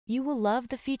You will love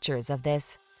the features of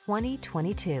this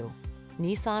 2022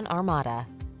 Nissan Armada.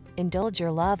 Indulge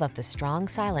your love of the strong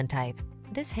silent type.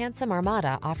 This handsome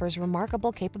Armada offers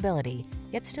remarkable capability,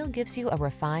 yet still gives you a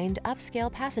refined, upscale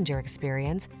passenger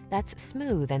experience that's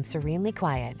smooth and serenely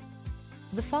quiet.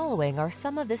 The following are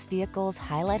some of this vehicle's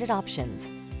highlighted options: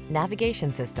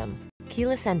 navigation system,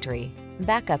 keyless entry,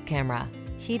 backup camera,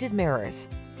 heated mirrors,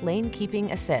 lane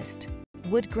keeping assist,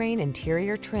 wood grain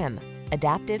interior trim,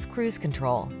 adaptive cruise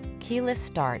control, keyless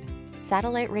start,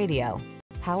 satellite radio,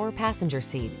 power passenger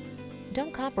seat.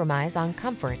 Don't compromise on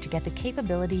comfort to get the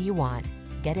capability you want.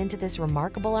 Get into this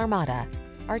remarkable Armada.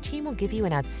 Our team will give you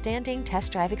an outstanding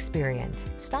test drive experience.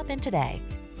 Stop in today.